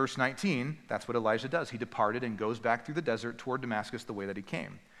 And then in verse 19, that's what Elijah does. He departed and goes back through the desert toward Damascus the way that he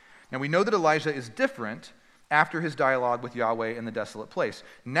came. Now we know that Elijah is different after his dialogue with Yahweh in the desolate place.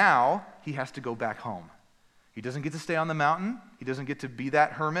 Now he has to go back home. He doesn't get to stay on the mountain. He doesn't get to be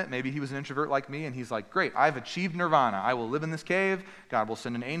that hermit. Maybe he was an introvert like me, and he's like, great, I've achieved nirvana. I will live in this cave. God will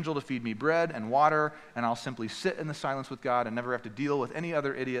send an angel to feed me bread and water, and I'll simply sit in the silence with God and never have to deal with any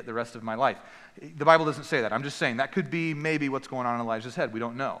other idiot the rest of my life. The Bible doesn't say that. I'm just saying that could be maybe what's going on in Elijah's head. We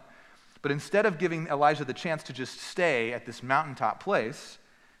don't know. But instead of giving Elijah the chance to just stay at this mountaintop place,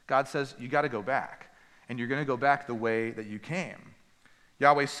 God says, you got to go back, and you're going to go back the way that you came.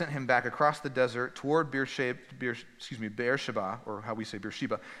 Yahweh sent him back across the desert toward Beersheba, or how we say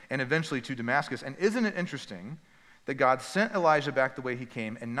Beersheba, and eventually to Damascus. And isn't it interesting that God sent Elijah back the way he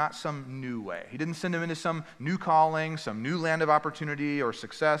came and not some new way? He didn't send him into some new calling, some new land of opportunity or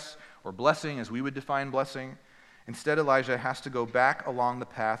success or blessing as we would define blessing. Instead, Elijah has to go back along the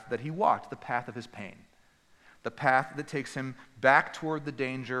path that he walked, the path of his pain. The path that takes him back toward the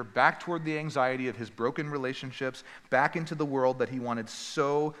danger, back toward the anxiety of his broken relationships, back into the world that he wanted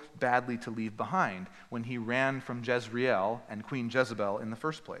so badly to leave behind when he ran from Jezreel and Queen Jezebel in the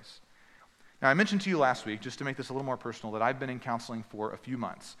first place. Now, I mentioned to you last week, just to make this a little more personal, that I've been in counseling for a few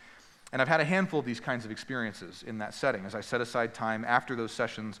months. And I've had a handful of these kinds of experiences in that setting as I set aside time after those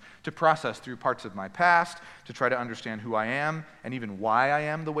sessions to process through parts of my past, to try to understand who I am and even why I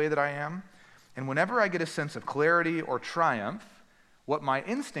am the way that I am. And whenever I get a sense of clarity or triumph, what my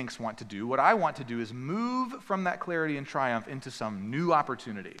instincts want to do, what I want to do is move from that clarity and triumph into some new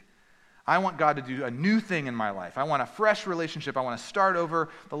opportunity. I want God to do a new thing in my life. I want a fresh relationship. I want to start over.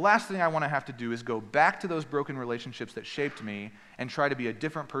 The last thing I want to have to do is go back to those broken relationships that shaped me and try to be a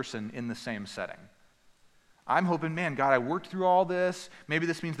different person in the same setting. I'm hoping, man, God, I worked through all this. Maybe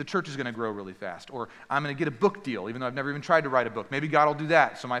this means the church is going to grow really fast. Or I'm going to get a book deal, even though I've never even tried to write a book. Maybe God will do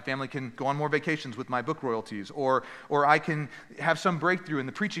that so my family can go on more vacations with my book royalties. Or I can have some breakthrough in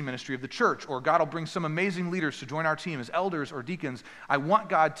the preaching ministry of the church. Or God will bring some amazing leaders to join our team as elders or deacons. I want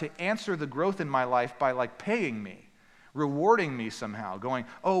God to answer the growth in my life by paying me, rewarding me somehow, going,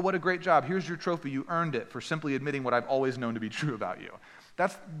 oh, what a great job. Here's your trophy. You earned it for simply admitting what I've always known to be true about you.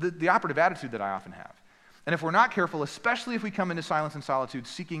 That's the operative attitude that I often have. And if we're not careful, especially if we come into Silence and Solitude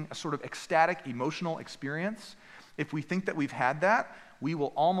seeking a sort of ecstatic emotional experience, if we think that we've had that, we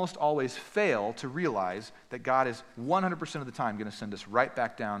will almost always fail to realize that God is 100% of the time going to send us right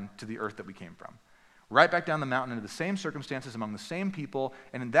back down to the earth that we came from, right back down the mountain into the same circumstances among the same people,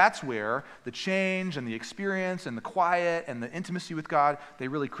 and that's where the change and the experience and the quiet and the intimacy with God, they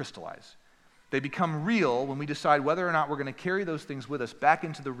really crystallize. They become real when we decide whether or not we're going to carry those things with us back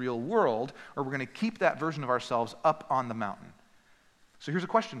into the real world, or we're going to keep that version of ourselves up on the mountain. So here's a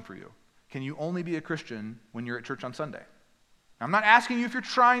question for you. Can you only be a Christian when you're at church on Sunday? I'm not asking you if you're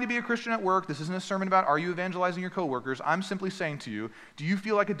trying to be a Christian at work. This isn't a sermon about are you evangelizing your coworkers. I'm simply saying to you, do you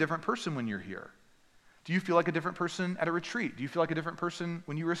feel like a different person when you're here? Do you feel like a different person at a retreat? Do you feel like a different person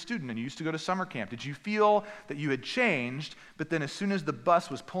when you were a student and you used to go to summer camp? Did you feel that you had changed, but then as soon as the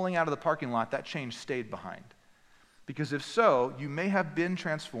bus was pulling out of the parking lot, that change stayed behind? Because if so, you may have been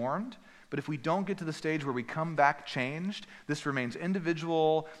transformed, but if we don't get to the stage where we come back changed, this remains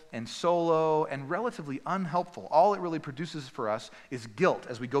individual and solo and relatively unhelpful. All it really produces for us is guilt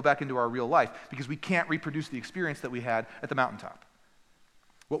as we go back into our real life because we can't reproduce the experience that we had at the mountaintop.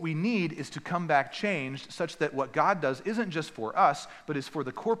 What we need is to come back changed such that what God does isn't just for us, but is for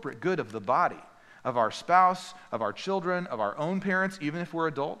the corporate good of the body, of our spouse, of our children, of our own parents, even if we're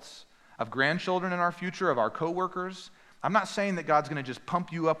adults, of grandchildren in our future, of our coworkers. I'm not saying that God's going to just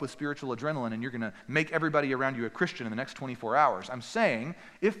pump you up with spiritual adrenaline and you're going to make everybody around you a Christian in the next 24 hours. I'm saying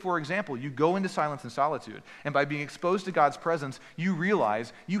if, for example, you go into Silence and Solitude and by being exposed to God's presence, you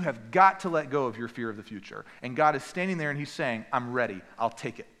realize you have got to let go of your fear of the future. And God is standing there and he's saying, I'm ready. I'll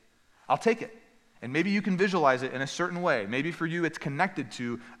take it. I'll take it. And maybe you can visualize it in a certain way. Maybe for you it's connected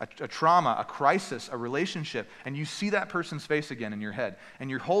to a trauma, a crisis, a relationship, and you see that person's face again in your head, and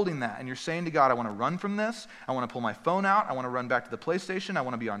you're holding that, and you're saying to God, I want to run from this, I want to pull my phone out, I want to run back to the PlayStation, I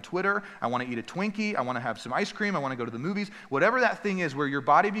want to be on Twitter, I want to eat a Twinkie, I want to have some ice cream, I want to go to the movies, whatever that thing is where your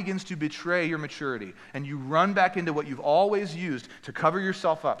body begins to betray your maturity, and you run back into what you've always used to cover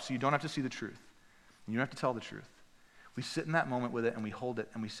yourself up so you don't have to see the truth. You don't have to tell the truth. We sit in that moment with it and we hold it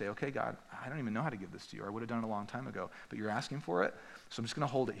and we say, okay, God, I don't even know how to give this to you. Or I would have done it a long time ago, but you're asking for it, so I'm just going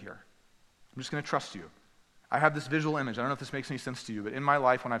to hold it here. I'm just going to trust you. I have this visual image. I don't know if this makes any sense to you, but in my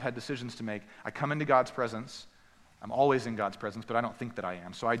life when I've had decisions to make, I come into God's presence. I'm always in God's presence, but I don't think that I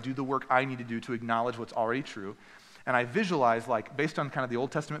am. So I do the work I need to do to acknowledge what's already true. And I visualize, like, based on kind of the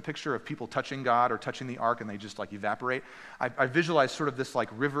Old Testament picture of people touching God or touching the ark and they just like evaporate, I visualize sort of this like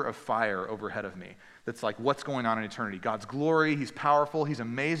river of fire overhead of me that's like what's going on in eternity. God's glory, he's powerful, he's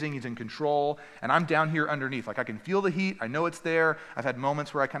amazing, he's in control, and I'm down here underneath. Like I can feel the heat, I know it's there. I've had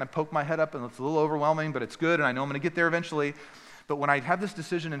moments where I kind of poke my head up and it's a little overwhelming, but it's good and I know I'm going to get there eventually. But when I have this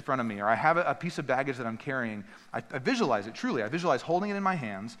decision in front of me or I have a piece of baggage that I'm carrying, I visualize it truly. I visualize holding it in my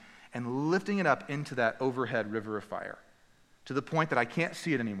hands and lifting it up into that overhead river of fire to the point that I can't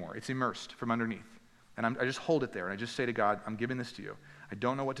see it anymore. It's immersed from underneath. And I just hold it there, and I just say to God, I'm giving this to you. I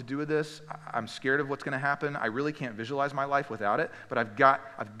don't know what to do with this. I'm scared of what's going to happen. I really can't visualize my life without it, but I've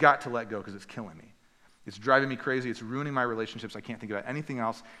got to let go because it's killing me. It's driving me crazy. It's ruining my relationships. I can't think about anything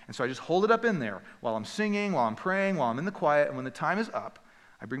else. And so I just hold it up in there while I'm singing, while I'm praying, while I'm in the quiet, and when the time is up,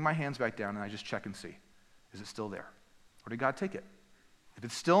 I bring my hands back down and I just check and see, is it still there? Or did God take it? If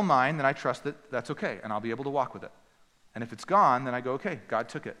it's still mine, then I trust that that's okay, and I'll be able to walk with it. And if it's gone, then I go, okay, God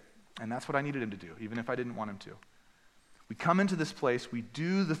took it. And that's what I needed him to do, even if I didn't want him to. We come into this place, we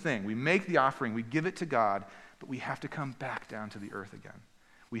do the thing, we make the offering, we give it to God, but we have to come back down to the earth again.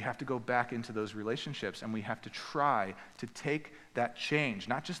 We have to go back into those relationships, and we have to try to take that change,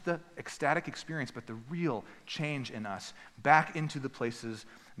 not just the ecstatic experience, but the real change in us, back into the places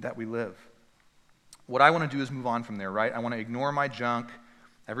that we live. What I want to do is move on from there, right? I want to ignore my junk,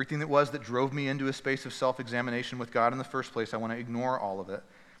 everything that drove me into a space of self-examination with God in the first place. I want to ignore all of it,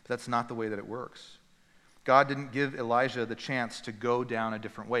 but that's not the way that it works. God didn't give Elijah the chance to go down a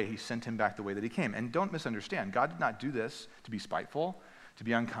different way. He sent him back the way that he came. And don't misunderstand, God did not do this to be spiteful, to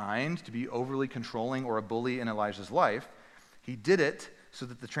be unkind, to be overly controlling or a bully in Elijah's life. He did it so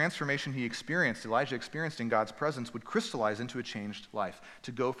that the transformation Elijah experienced in God's presence, would crystallize into a changed life,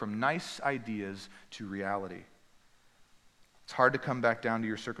 to go from nice ideas to reality. It's hard to come back down to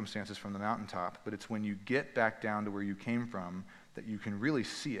your circumstances from the mountaintop, but it's when you get back down to where you came from that you can really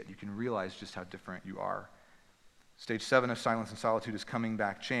see it. You can realize just how different you are. Stage 7 of Silence and Solitude is coming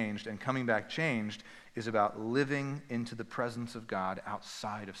back changed, and coming back changed is about living into the presence of God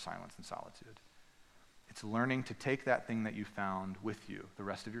outside of silence and solitude. It's learning to take that thing that you found with you the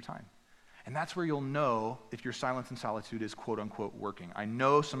rest of your time. And that's where you'll know if your silence and solitude is quote-unquote working. I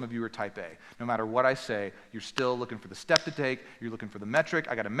know some of you are type A. No matter what I say, you're still looking for the step to take. You're looking for the metric.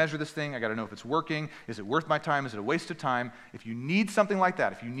 I got to measure this thing. I got to know if it's working. Is it worth my time? Is it a waste of time? If you need something like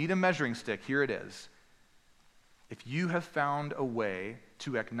that, if you need a measuring stick, here it is. If you have found a way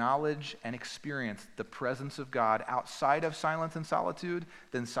to acknowledge and experience the presence of God outside of silence and solitude,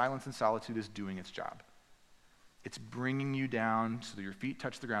 then silence and solitude is doing its job. It's bringing you down so that your feet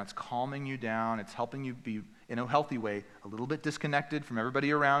touch the ground. It's calming you down. It's helping you be, in a healthy way, a little bit disconnected from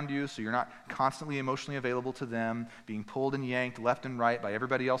everybody around you so you're not constantly emotionally available to them, being pulled and yanked left and right by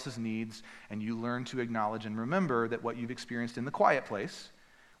everybody else's needs, and you learn to acknowledge and remember that what you've experienced in the quiet place,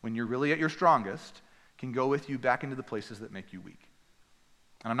 when you're really at your strongest, can go with you back into the places that make you weak.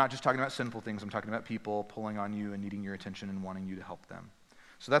 And I'm not just talking about sinful things. I'm talking about people pulling on you and needing your attention and wanting you to help them.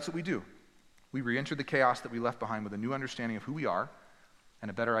 So that's what we do. We re-enter the chaos that we left behind with a new understanding of who we are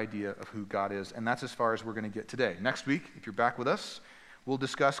and a better idea of who God is. And that's as far as we're going to get today. Next week, if you're back with us, we'll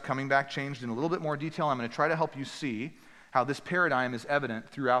discuss coming back changed in a little bit more detail. I'm going to try to help you see how this paradigm is evident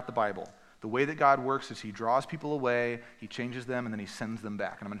throughout the Bible. The way that God works is he draws people away, he changes them, and then he sends them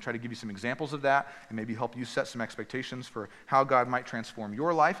back. And I'm going to try to give you some examples of that and maybe help you set some expectations for how God might transform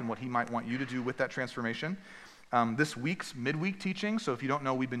your life and what he might want you to do with that transformation. This week's midweek teaching, so if you don't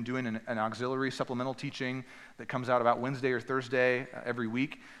know, we've been doing an auxiliary supplemental teaching that comes out about Wednesday or Thursday every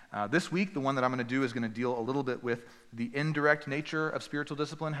week. This week, the one that I'm going to do is going to deal a little bit with the indirect nature of spiritual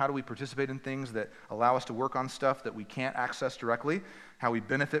discipline. How do we participate in things that allow us to work on stuff that we can't access directly? How we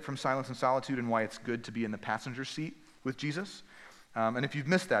benefit from silence and solitude, and why it's good to be in the passenger seat with Jesus. And if you've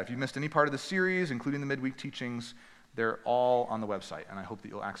missed that, if you've missed any part of the series, including the midweek teachings, they're all on the website, and I hope that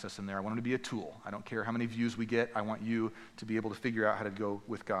you'll access them there. I want them to be a tool. I don't care how many views we get. I want you to be able to figure out how to go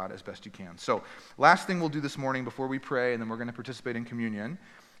with God as best you can. So last thing we'll do this morning before we pray, and then we're going to participate in communion,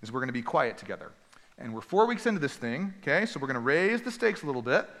 is we're going to be quiet together. And we're 4 weeks into this thing, okay? So we're going to raise the stakes a little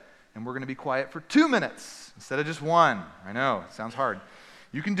bit, and we're going to be quiet for 2 minutes instead of just 1. I know, it sounds hard.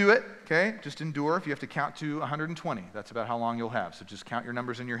 You can do it, okay? Just endure. If you have to count to 120, that's about how long you'll have. So just count your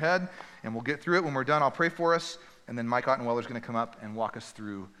numbers in your head, and we'll get through it. When we're done, I'll pray for us. And then Mike Ottenweiler is going to come up and walk us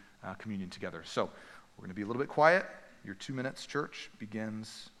through communion together. So we're going to be a little bit quiet. Your 2 minutes, church,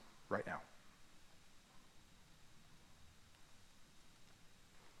 begins right now.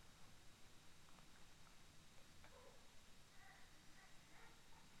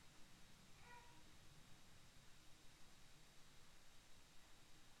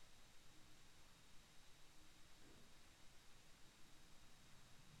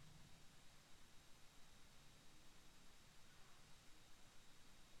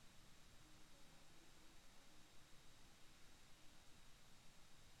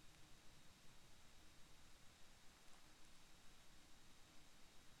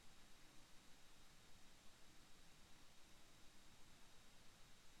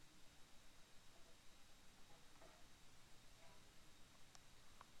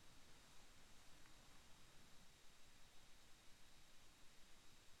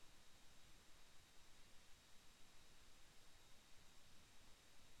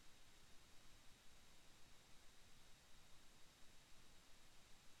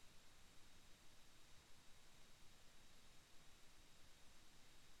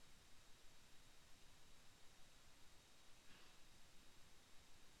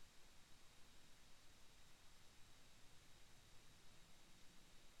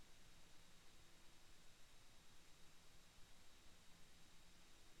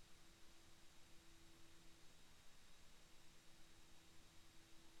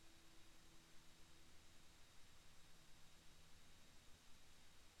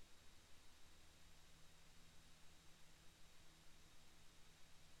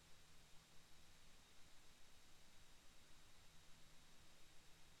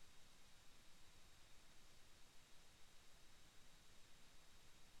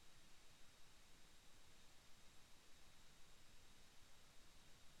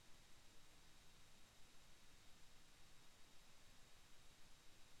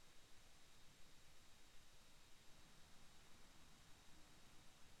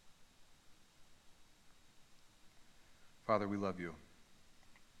 Father, we love you.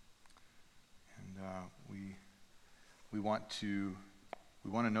 And we want to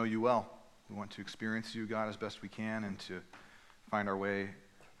know you well. We want to experience you, God, as best we can, and to find our way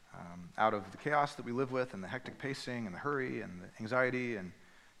out of the chaos that we live with, and the hectic pacing, and the hurry, and the anxiety, and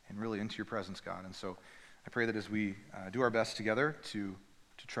really into your presence, God. And so I pray that as we do our best together to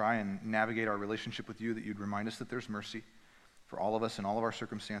try and navigate our relationship with you, that you'd remind us that there's mercy for all of us in all of our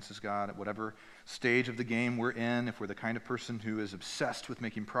circumstances, God, at whatever stage of the game we're in, if we're the kind of person who is obsessed with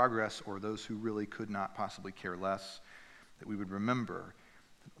making progress, or those who really could not possibly care less, that we would remember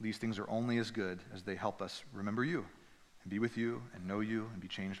that these things are only as good as they help us remember you and be with you and know you and be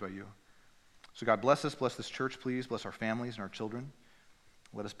changed by you. So God, bless us, bless this church, please. Bless our families and our children.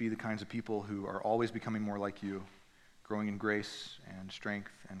 Let us be the kinds of people who are always becoming more like you, growing in grace and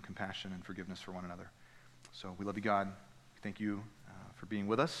strength and compassion and forgiveness for one another. So we love you, God. We thank you for being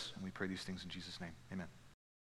with us, and we pray these things in Jesus' name. Amen.